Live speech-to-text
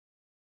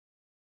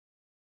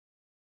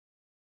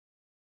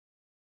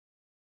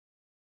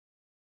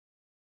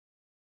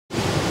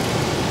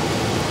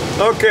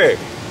Okay,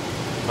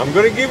 I'm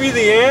going to give you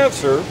the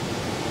answer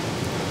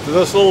to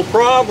this little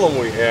problem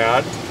we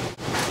had.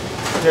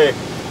 Okay,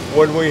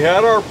 when we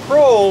had our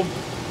probe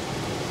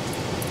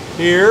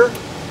here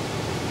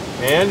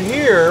and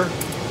here,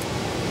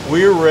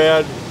 we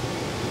read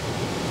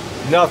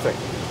nothing.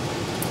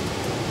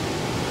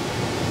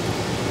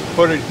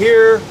 Put it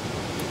here,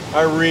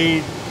 I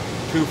read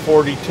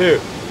 242.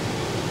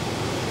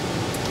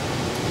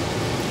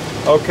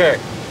 Okay,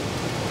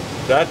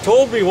 that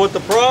told me what the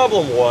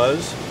problem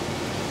was,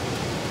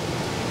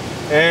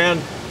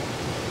 and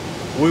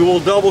we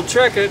will double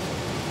check it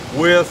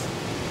with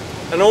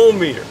an ohm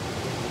meter.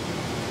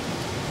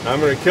 I'm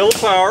going to kill the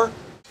power,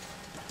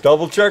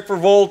 double check for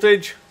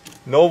voltage,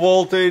 no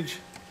voltage,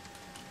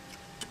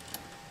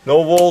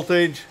 no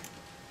voltage,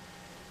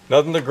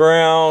 nothing to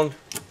ground,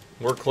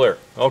 we're clear.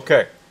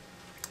 Okay.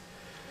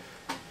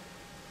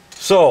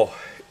 So,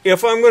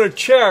 if I'm going to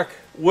check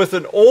with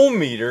an ohm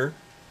meter,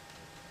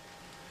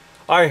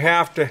 I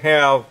have to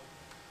have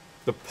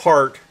the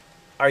part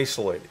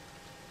isolated.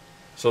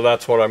 So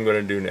that's what I'm going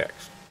to do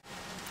next.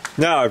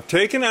 Now I've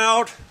taken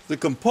out the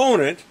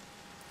component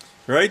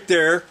right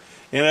there,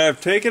 and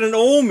I've taken an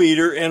ohm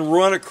meter and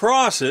run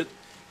across it,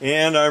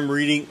 and I'm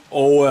reading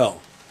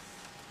OL.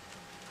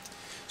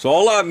 So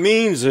all that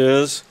means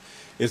is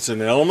it's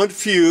an element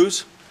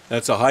fuse.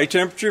 That's a high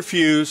temperature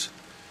fuse.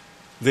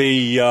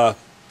 The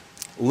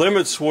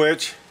limit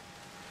switch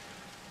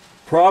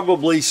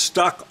probably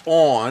stuck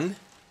on.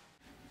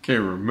 Okay,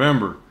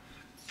 remember,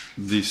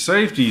 the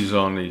safeties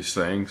on these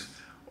things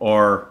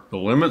are the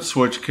limit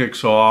switch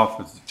kicks off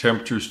if the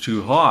temperature is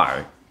too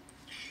high.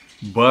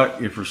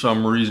 But if for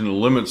some reason the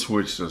limit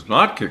switch does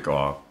not kick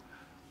off,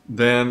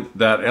 then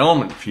that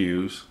element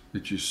fuse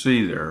that you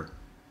see there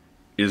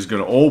is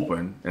going to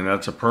open, and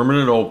that's a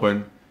permanent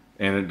open,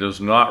 and it does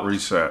not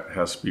reset, it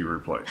has to be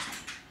replaced.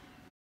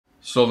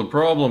 So the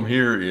problem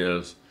here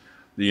is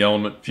the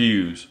element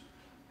fuse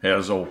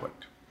has opened.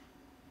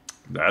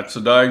 That's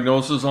the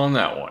diagnosis on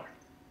that one.